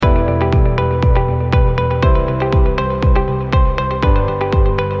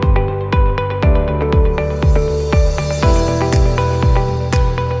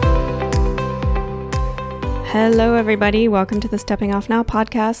Hello, everybody. Welcome to the Stepping Off Now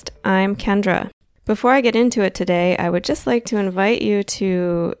podcast. I'm Kendra. Before I get into it today, I would just like to invite you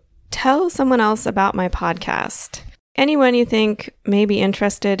to tell someone else about my podcast. Anyone you think may be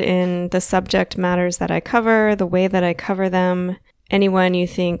interested in the subject matters that I cover, the way that I cover them, anyone you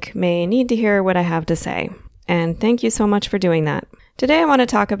think may need to hear what I have to say. And thank you so much for doing that. Today I want to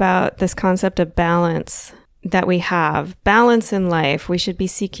talk about this concept of balance that we have. Balance in life. We should be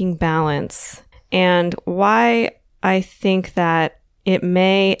seeking balance. And why I think that it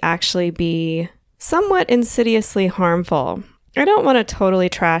may actually be somewhat insidiously harmful. I don't want to totally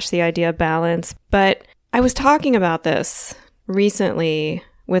trash the idea of balance, but I was talking about this recently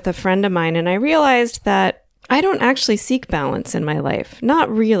with a friend of mine, and I realized that I don't actually seek balance in my life.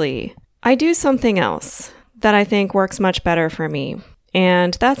 Not really. I do something else that I think works much better for me.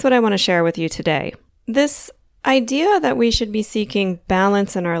 And that's what I want to share with you today. This idea that we should be seeking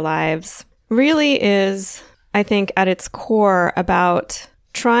balance in our lives really is, I think, at its core about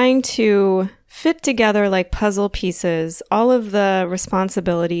trying to fit together like puzzle pieces all of the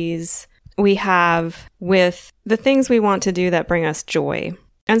responsibilities we have with the things we want to do that bring us joy.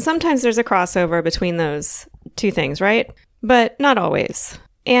 And sometimes there's a crossover between those two things, right? But not always.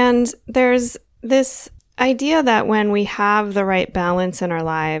 And there's this idea that when we have the right balance in our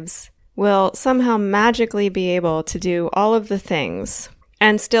lives, we'll somehow magically be able to do all of the things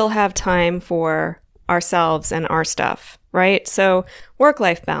and still have time for ourselves and our stuff, right? So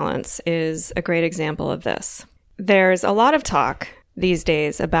work-life balance is a great example of this. There's a lot of talk these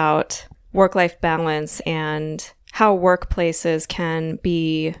days about work-life balance and how workplaces can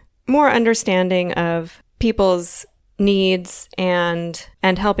be more understanding of people's needs and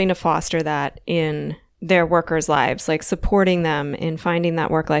helping to foster that in their workers' lives, like supporting them in finding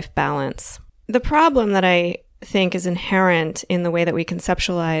that work-life balance. The problem that I think is inherent in the way that we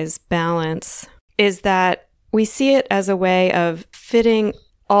conceptualize balance is that we see it as a way of fitting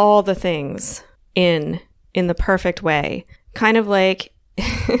all the things in the perfect way. Kind of like,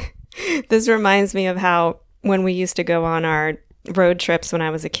 this reminds me of how when we used to go on our road trips when I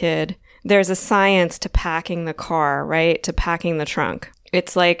was a kid, there's a science to packing the car, right? To packing the trunk.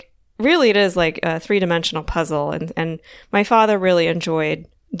 It's like, really it is like a three-dimensional puzzle. And my father really enjoyed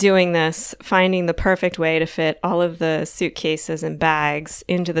doing this, finding the perfect way to fit all of the suitcases and bags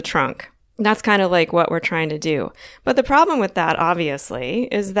into the trunk. That's kind of like what we're trying to do. But the problem with that, obviously,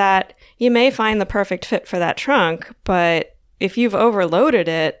 is that you may find the perfect fit for that trunk, but if you've overloaded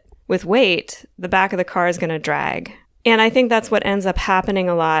it with weight, the back of the car is going to drag. And I think that's what ends up happening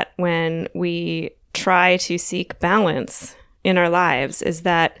a lot when we try to seek balance in our lives, is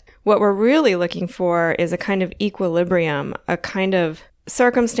that what we're really looking for is a kind of equilibrium, a kind of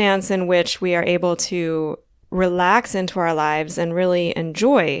circumstance in which we are able to relax into our lives and really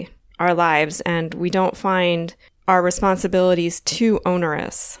enjoy our lives, and we don't find our responsibilities too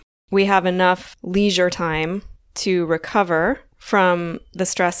onerous. We have enough leisure time to recover from the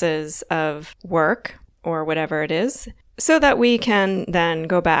stresses of work or whatever it is, so that we can then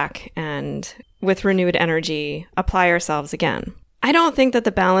go back and, with renewed energy, apply ourselves again. I don't think that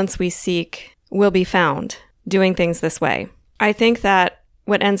the balance we seek will be found doing things this way. I think that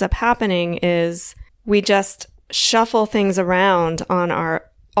what ends up happening is we just shuffle things around on our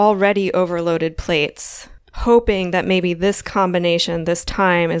already overloaded plates, hoping that maybe this combination, this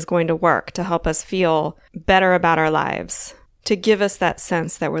time is going to work to help us feel better about our lives, to give us that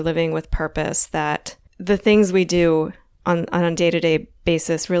sense that we're living with purpose, that the things we do on a day-to-day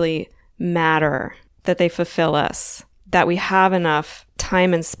basis really matter, that they fulfill us, that we have enough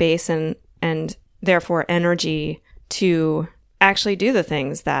time and space and therefore energy to actually do the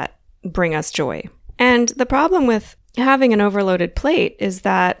things that bring us joy. And the problem with having an overloaded plate is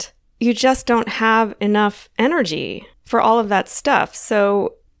that you just don't have enough energy for all of that stuff.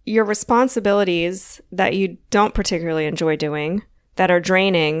 So your responsibilities that you don't particularly enjoy doing, that are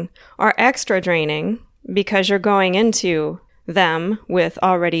draining, are extra draining because you're going into them with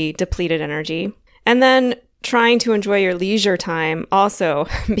already depleted energy. And then trying to enjoy your leisure time also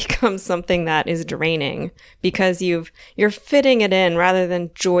becomes something that is draining because you're fitting it in rather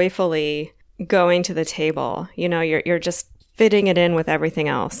than joyfully going to the table. You know, you're just fitting it in with everything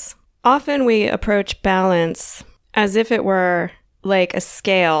else. Often we approach balance as if it were like a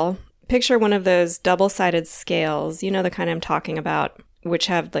scale. Picture one of those double-sided scales, you know, the kind I'm talking about, which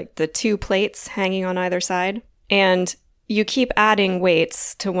have like the two plates hanging on either side. And you keep adding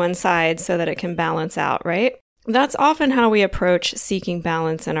weights to one side so that it can balance out, right? That's often how we approach seeking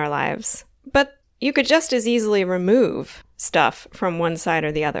balance in our lives. But you could just as easily remove stuff from one side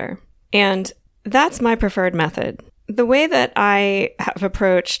or the other. And that's my preferred method. The way that I have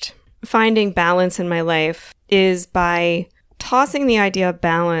approached finding balance in my life is by tossing the idea of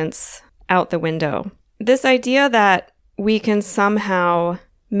balance out the window. This idea that we can somehow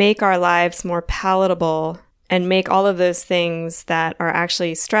make our lives more palatable and make all of those things that are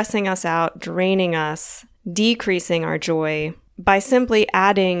actually stressing us out, draining us, decreasing our joy by simply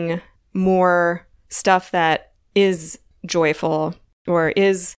adding more stuff that is joyful or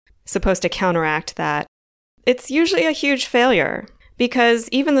is supposed to counteract that. It's usually a huge failure because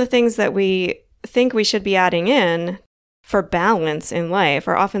even the things that we think we should be adding in for balance in life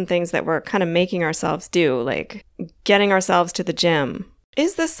are often things that we're kind of making ourselves do, like getting ourselves to the gym.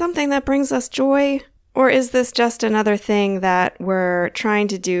 Is this something that brings us joy? Or is this just another thing that we're trying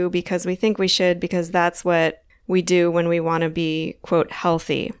to do because we think we should, because that's what we do when we want to be, quote,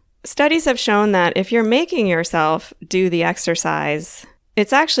 healthy? Studies have shown that if you're making yourself do the exercise,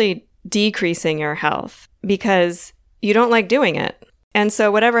 it's actually decreasing your health because you don't like doing it. And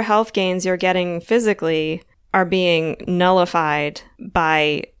so whatever health gains you're getting physically are being nullified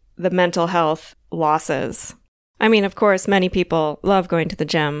by the mental health losses. I mean, of course, many people love going to the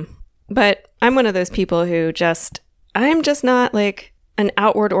gym, but I'm one of those people who I'm just not like an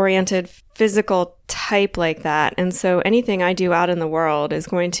outward-oriented physical type like that. And so anything I do out in the world is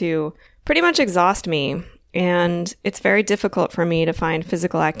going to pretty much exhaust me. And it's very difficult for me to find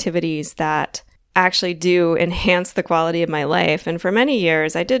physical activities that actually do enhance the quality of my life. And for many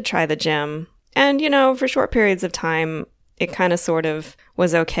years, I did try the gym. And, for short periods of time, it kind of sort of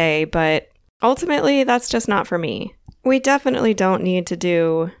was okay. But ultimately, that's just not for me. We definitely don't need to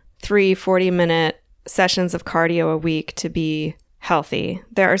do 3 40-minute sessions of cardio a week to be healthy.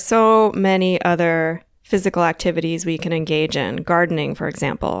 There are so many other physical activities we can engage in. Gardening, for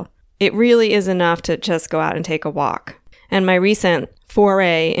example. It really is enough to just go out and take a walk. And my recent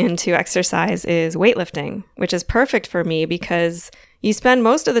foray into exercise is weightlifting, which is perfect for me because you spend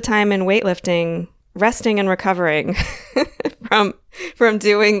most of the time in weightlifting resting and recovering from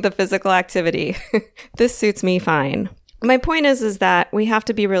doing the physical activity. This suits me fine. My point is that we have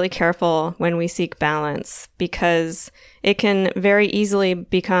to be really careful when we seek balance because it can very easily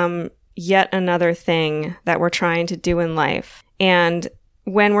become yet another thing that we're trying to do in life. And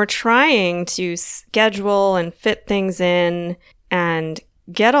when we're trying to schedule and fit things in and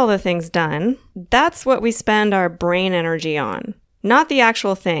get all the things done, that's what we spend our brain energy on, not the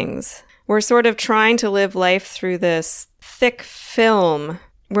actual things. We're sort of trying to live life through this thick film.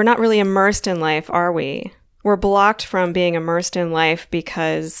 We're not really immersed in life, are we? We're blocked from being immersed in life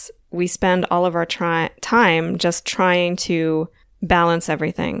because we spend all of our time just trying to balance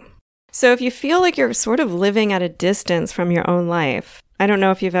everything. So if you feel like you're sort of living at a distance from your own life, I don't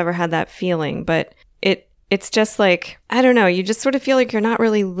know if you've ever had that feeling, but it's just like, I don't know, you just sort of feel like you're not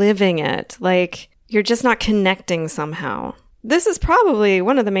really living it, like you're just not connecting somehow. This is probably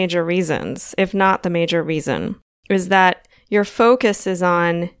one of the major reasons, if not the major reason, is that your focus is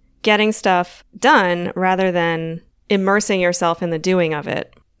on getting stuff done rather than immersing yourself in the doing of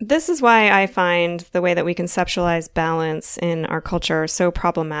it. This is why I find the way that we conceptualize balance in our culture so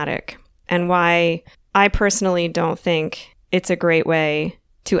problematic, and why I personally don't think it's a great way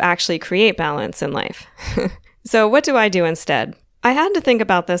to actually create balance in life. So what do I do instead? I had to think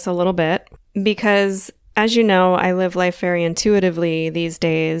about this a little bit because, as you know, I live life very intuitively these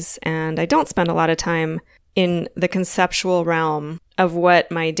days, and I don't spend a lot of time in the conceptual realm of what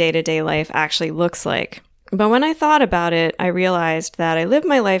my day-to-day life actually looks like. But when I thought about it, I realized that I live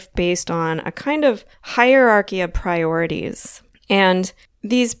my life based on a kind of hierarchy of priorities. And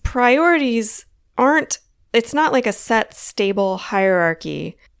these priorities it's not like a set, stable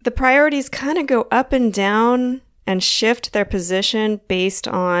hierarchy. The priorities kind of go up and down and shift their position based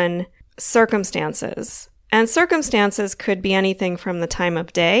on circumstances. And circumstances could be anything from the time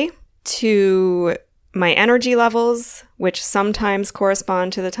of day to my energy levels, which sometimes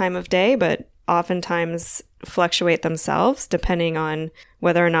correspond to the time of day, but oftentimes fluctuate themselves depending on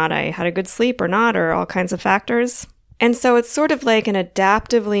whether or not I had a good sleep or not, or all kinds of factors. And so it's sort of like an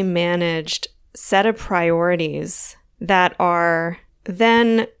adaptively managed set of priorities that are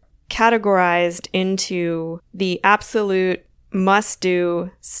then categorized into the absolute must-do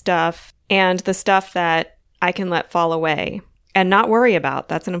stuff and the stuff that I can let fall away and not worry about.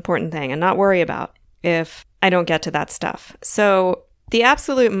 That's an important thing, and not worry about if I don't get to that stuff. So the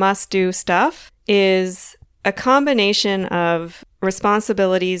absolute must-do stuff is a combination of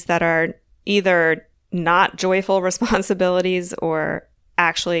responsibilities that are either not joyful responsibilities or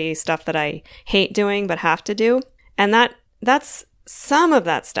actually stuff that I hate doing but have to do. And that's some of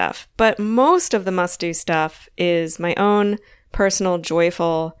that stuff. But most of the must-do stuff is my own personal,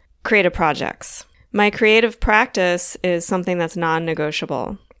 joyful, creative projects. My creative practice is something that's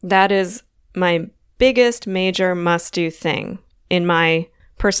non-negotiable. That is my biggest major must-do thing in my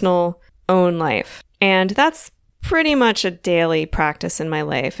personal own life. And that's pretty much a daily practice in my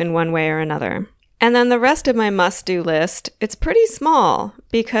life in one way or another. And then the rest of my must-do list, it's pretty small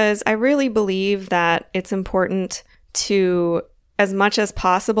because I really believe that it's important to, as much as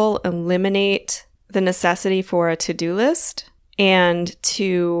possible, eliminate the necessity for a to-do list and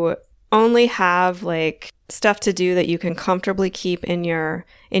to only have like stuff to do that you can comfortably keep in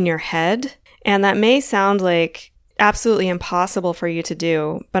your head. And that may sound like absolutely impossible for you to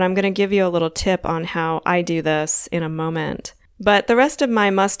do, but I'm going to give you a little tip on how I do this in a moment. But the rest of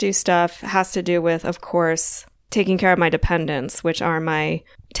my must-do stuff has to do with, of course, taking care of my dependents, which are my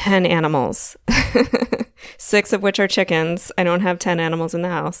 10 animals, 6 of which are chickens. I don't have 10 animals in the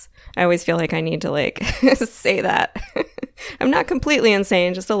house. I always feel like I need to like say that. I'm not completely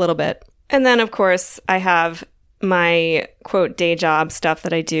insane, just a little bit. And then, of course, I have my, quote, day job stuff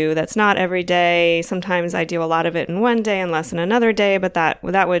that I do that's not every day. Sometimes I do a lot of it in one day and less in another day, but that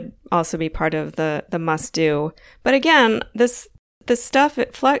would also be part of the must-do. But again, this stuff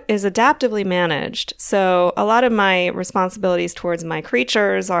is adaptively managed. So a lot of my responsibilities towards my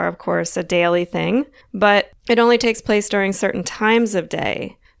creatures are, of course, a daily thing, but it only takes place during certain times of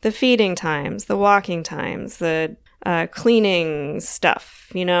day. The feeding times, the walking times, the cleaning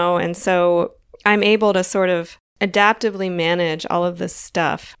stuff, and so I'm able to sort of adaptively manage all of this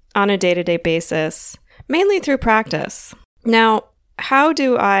stuff on a day-to-day basis, mainly through practice. Now, how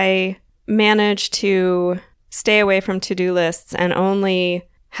do I manage to stay away from to-do lists and only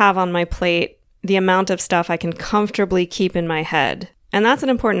have on my plate the amount of stuff I can comfortably keep in my head? And that's an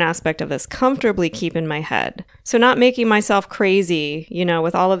important aspect of this, comfortably keep in my head. So not making myself crazy,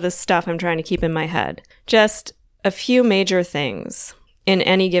 with all of this stuff I'm trying to keep in my head. Just a few major things in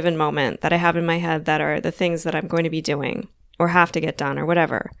any given moment that I have in my head that are the things that I'm going to be doing or have to get done or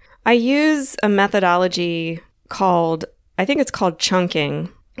whatever. I use a methodology I think it's called chunking,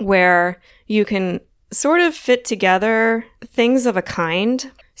 where you can sort of fit together things of a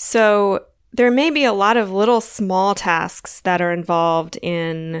kind. So there may be a lot of little small tasks that are involved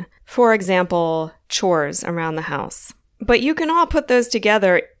in, for example, chores around the house. But you can all put those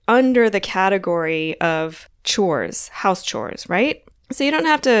together under the category of chores, house chores, right? So you don't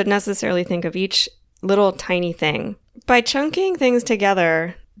have to necessarily think of each little tiny thing. By chunking things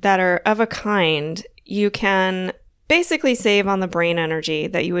together that are of a kind, you can basically save on the brain energy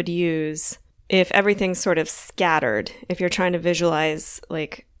that you would use if everything's sort of scattered, if you're trying to visualize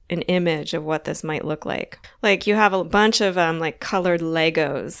like an image of what this might look like. Like you have a bunch of like colored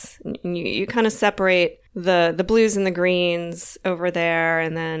Legos. You kind of separate the blues and the greens over there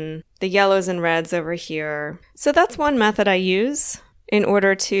and then the yellows and reds over here. So that's one method I use in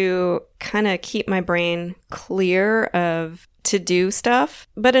order to kind of keep my brain clear of to-do stuff.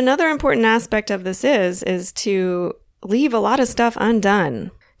 But another important aspect of this is to leave a lot of stuff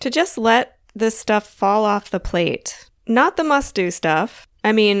undone, to just let this stuff fall off the plate. Not the must-do stuff.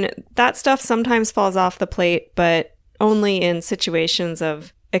 I mean, that stuff sometimes falls off the plate, but only in situations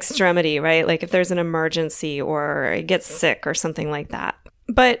of extremity, right? Like if there's an emergency or it gets sick or something like that.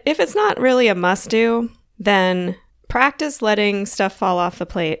 But if it's not really a must-do, then practice letting stuff fall off the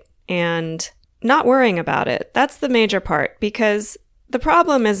plate and not worrying about it. That's the major part, because the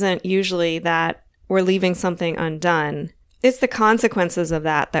problem isn't usually that we're leaving something undone. It's the consequences of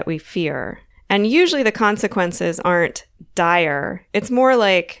that we fear. And usually the consequences aren't dire. It's more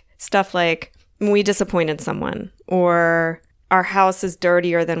like stuff like we disappointed someone, or our house is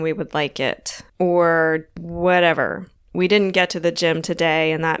dirtier than we would like it, or whatever. We didn't get to the gym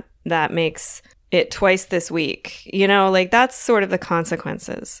today and that makes it twice this week. Like that's sort of the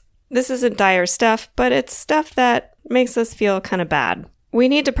consequences. This isn't dire stuff, but it's stuff that makes us feel kind of bad. We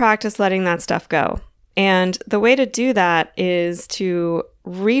need to practice letting that stuff go. And the way to do that is to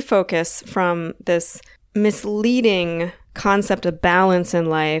refocus from this misleading concept of balance in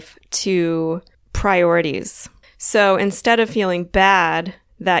life to priorities. So instead of feeling bad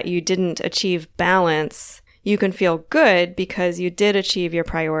that you didn't achieve balance, you can feel good because you did achieve your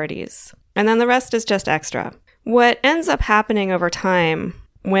priorities. And then the rest is just extra. What ends up happening over time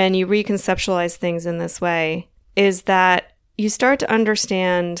when you reconceptualize things in this way is that you start to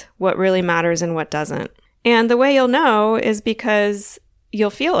understand what really matters and what doesn't. And the way you'll know is because you'll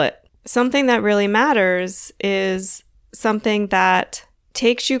feel it. Something that really matters is something that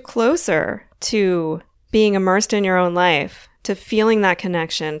takes you closer to being immersed in your own life, to feeling that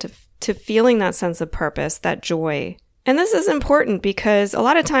connection, to feeling that sense of purpose, that joy. And this is important because a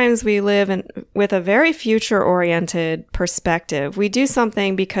lot of times we live with a very future-oriented perspective. We do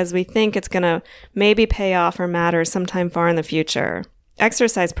something because we think it's going to maybe pay off or matter sometime far in the future.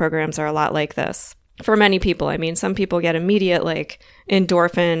 Exercise programs are a lot like this. for many people. I mean, some people get immediate like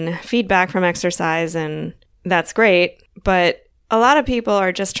endorphin feedback from exercise, and that's great. But a lot of people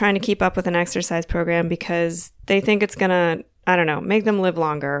are just trying to keep up with an exercise program because they think it's going to, I don't know, make them live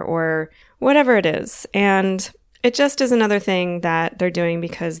longer or whatever it is. And it just is another thing that they're doing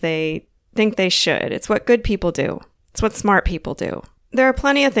because they think they should. It's what good people do. It's what smart people do. There are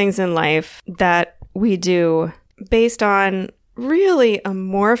plenty of things in life that we do based on really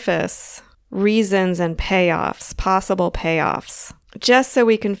amorphous reasons and payoffs, possible payoffs, just so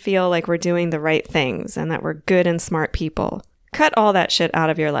we can feel like we're doing the right things and that we're good and smart people. Cut all that shit out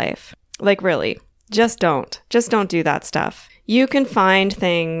of your life. Like really, just don't. Just don't do that stuff. You can find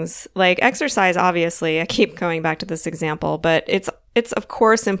things like exercise, obviously. I keep going back to this example, but it's of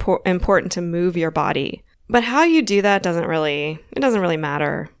course important to move your body. But how you do that doesn't really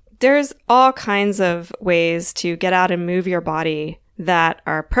matter. There's all kinds of ways to get out and move your body that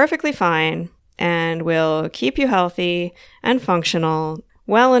are perfectly fine and will keep you healthy and functional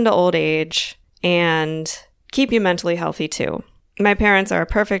well into old age and keep you mentally healthy too. My parents are a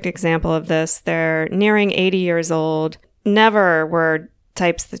perfect example of this. They're nearing 80 years old, never were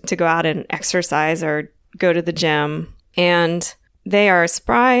types to go out and exercise or go to the gym. And they are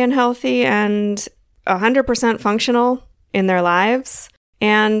spry and healthy and 100% functional in their lives.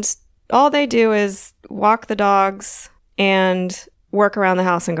 And all they do is walk the dogs and work around the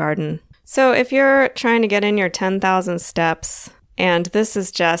house and garden. So if you're trying to get in your 10,000 steps and this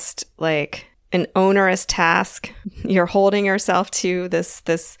is just like an onerous task, you're holding yourself to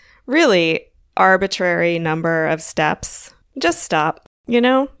this really arbitrary number of steps, just stop. You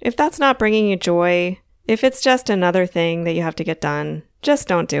know, if that's not bringing you joy, if it's just another thing that you have to get done, just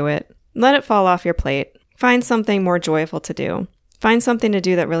don't do it. Let it fall off your plate. Find something more joyful to do. Find something to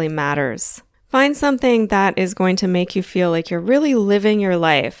do that really matters. Find something that is going to make you feel like you're really living your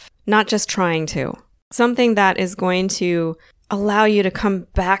life, not just trying to. Something that is going to allow you to come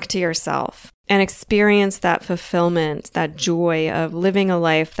back to yourself and experience that fulfillment, that joy of living a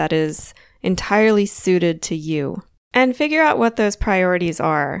life that is entirely suited to you. And figure out what those priorities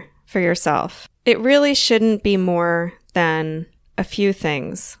are for yourself. It really shouldn't be more than a few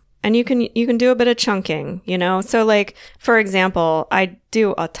things. And you can do a bit of chunking, you know? So like, for example, I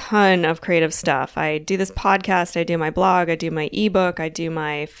do a ton of creative stuff. I do this podcast, I do my blog, I do my ebook, I do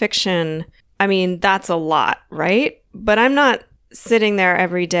my fiction. I mean, that's a lot, right? But I'm not sitting there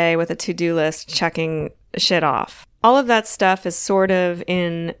every day with a to-do list checking shit off. All of that stuff is sort of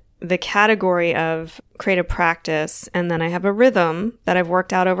in the category of creative practice. And then I have a rhythm that I've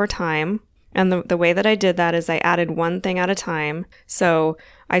worked out over time. And the way that I did that is I added one thing at a time. So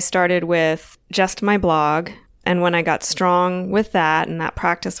I started with just my blog. And when I got strong with that, and that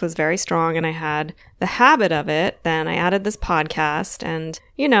practice was very strong, and I had the habit of it, then I added this podcast. And,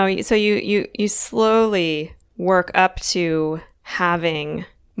 you know, so you slowly work up to having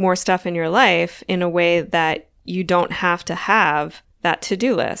more stuff in your life in a way that you don't have to have that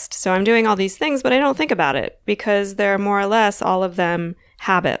to-do list. So I'm doing all these things, but I don't think about it because they're more or less all of them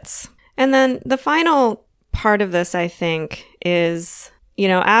habits. And then the final part of this, I think, is, you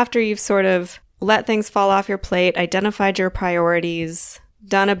know, after you've sort of let things fall off your plate, identified your priorities,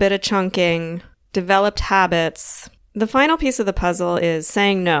 done a bit of chunking, developed habits, the final piece of the puzzle is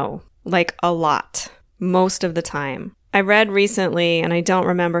saying no, like a lot, most of the time. I read recently, and I don't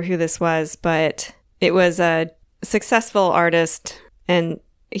remember who this was, but it was a successful artist, and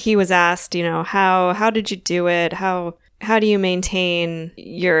he was asked, you know, how did you do it? How do you maintain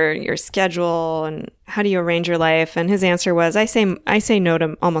your schedule and how do you arrange your life? And his answer was, I say no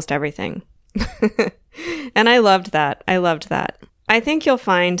to almost everything. And I loved that. I think you'll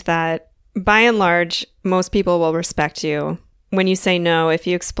find that by and large, most people will respect you when you say no, if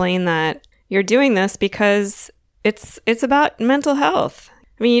you explain that you're doing this because it's about mental health.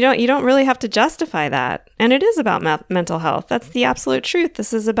 I mean, you don't really have to justify that. And it is about mental health. That's the absolute truth.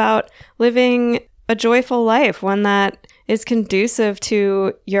 This is about living a joyful life, one that is conducive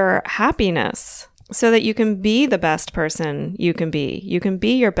to your happiness so that you can be the best person you can be. You can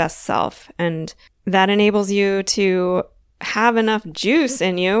be your best self. And that enables you to have enough juice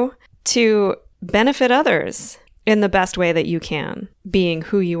in you to benefit others in the best way that you can, being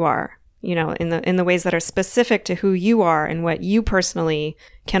who you are, you know, in the ways that are specific to who you are and what you personally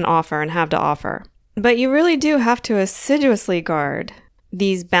can offer and have to offer. But you really do have to assiduously guard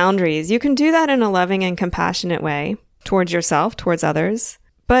these boundaries. You can do that in a loving and compassionate way towards yourself, towards others,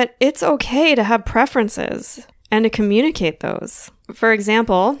 but it's okay to have preferences and to communicate those. For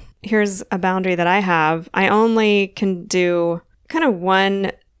example, here's a boundary that I have. I only can do kind of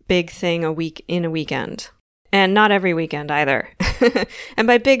one big thing a week in a weekend. And not every weekend either. And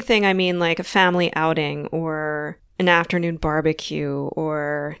by big thing, I mean like a family outing or an afternoon barbecue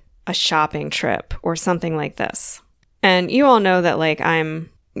or a shopping trip or something like this. And you all know that like I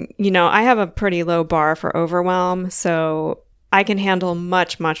have a pretty low bar for overwhelm, so I can handle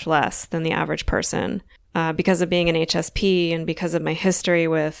much, much less than the average person because of being an HSP and because of my history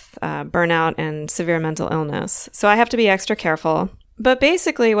with burnout and severe mental illness. So I have to be extra careful. But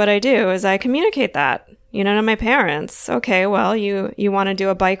basically what I do is I communicate that, to my parents. Okay, well, you want to do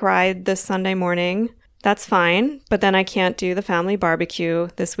a bike ride this Sunday morning. That's fine. But then I can't do the family barbecue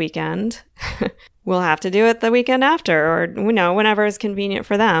this weekend. We'll have to do it the weekend after or, whenever is convenient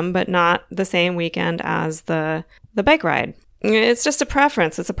for them, but not the same weekend as the bike ride. It's just a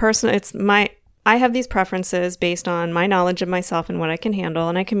preference. It's a personal, I have these preferences based on my knowledge of myself and what I can handle,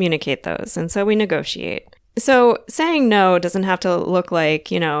 and I communicate those. And so we negotiate. So saying no doesn't have to look like,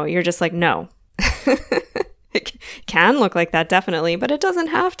 you're just like, no. It can look like that, definitely, but it doesn't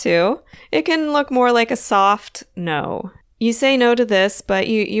have to. It can look more like a soft no. You say no to this, but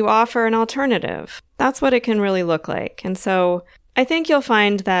you offer an alternative. That's what it can really look like. And so I think you'll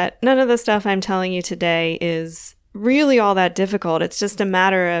find that none of the stuff I'm telling you today is really all that difficult. It's just a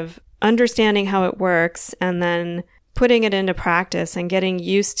matter of understanding how it works and then putting it into practice and getting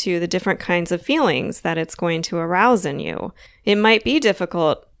used to the different kinds of feelings that it's going to arouse in you. It might be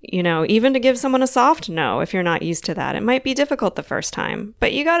difficult, even to give someone a soft no if you're not used to that. It might be difficult the first time,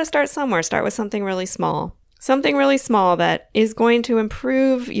 but you got to start somewhere. Start with something really small. Something really small that is going to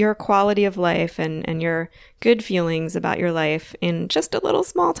improve your quality of life and your good feelings about your life in just a little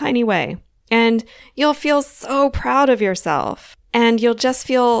small, tiny way. And you'll feel so proud of yourself. And you'll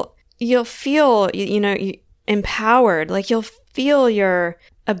feel empowered. Like you'll feel your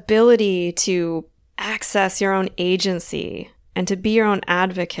ability to access your own agency and to be your own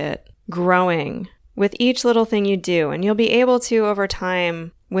advocate growing with each little thing you do. And you'll be able to, over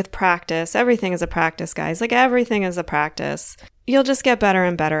time, with practice, everything is a practice, guys. Like everything is a practice. You'll just get better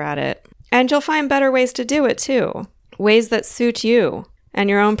and better at it. And you'll find better ways to do it too. Ways that suit you and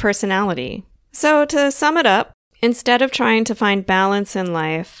your own personality. So to sum it up, instead of trying to find balance in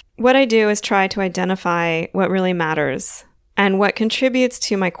life, what I do is try to identify what really matters and what contributes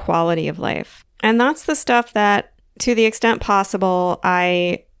to my quality of life. And that's the stuff that, to the extent possible,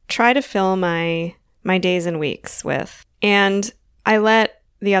 I try to fill my days and weeks with. And I let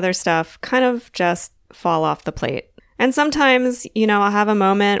the other stuff kind of just fall off the plate. And sometimes, I'll have a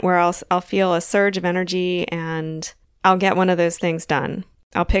moment where I'll feel a surge of energy and I'll get one of those things done.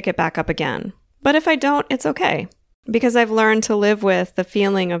 I'll pick it back up again. But if I don't, it's okay. Because I've learned to live with the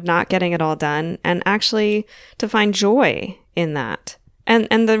feeling of not getting it all done and actually to find joy in that.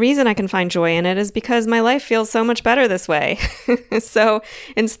 And the reason I can find joy in it is because my life feels so much better this way. So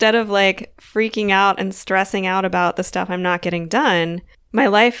instead of like freaking out and stressing out about the stuff I'm not getting done,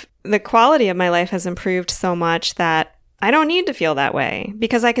 the quality of my life has improved so much that I don't need to feel that way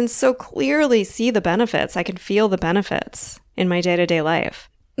because I can so clearly see the benefits. I can feel the benefits in my day-to-day life.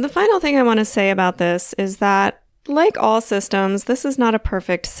 The final thing I want to say about this is that, like all systems, this is not a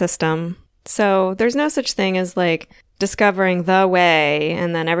perfect system. So there's no such thing as like discovering the way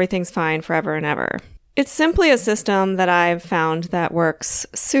and then everything's fine forever and ever. It's simply a system that I've found that works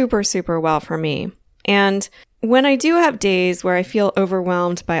super, super well for me. And when I do have days where I feel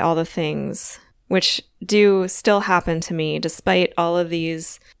overwhelmed by all the things, which do still happen to me despite all of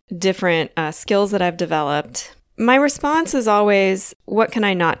these different skills that I've developed, my response is always, what can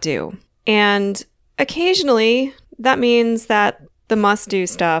I not do? And occasionally, that means that the must-do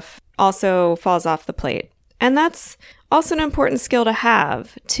stuff also falls off the plate. And that's also an important skill to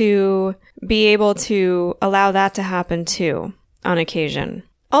have, to be able to allow that to happen too, on occasion.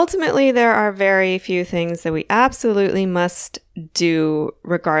 Ultimately, there are very few things that we absolutely must do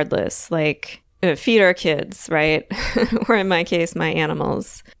regardless, like feed our kids, right? Or in my case, my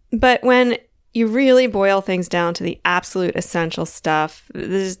animals. But when you really boil things down to the absolute essential stuff,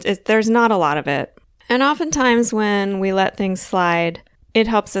 there's not a lot of it. And oftentimes when we let things slide, it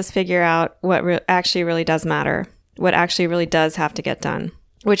helps us figure out what actually really does matter, what actually really does have to get done,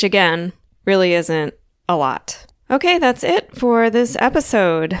 which again, really isn't a lot. Okay, that's it for this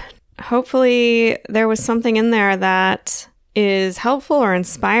episode. Hopefully there was something in there that is helpful or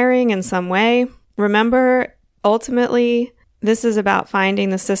inspiring in some way. Remember, ultimately, this is about finding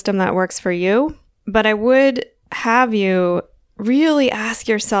the system that works for you, but I would have you really ask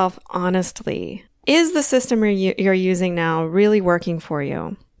yourself honestly, is the system you're using now really working for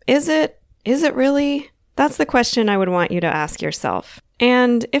you? Is it really? That's the question I would want you to ask yourself.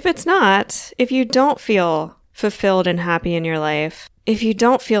 And if it's not, if you don't feel fulfilled and happy in your life, if you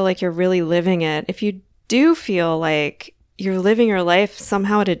don't feel like you're really living it, if you do feel like you're living your life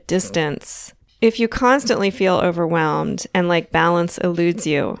somehow at a distance, if you constantly feel overwhelmed and like balance eludes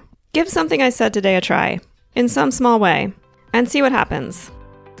you, give something I said today a try in some small way and see what happens.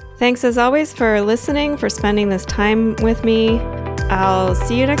 Thanks as always for listening, for spending this time with me. I'll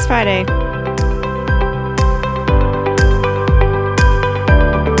see you next Friday.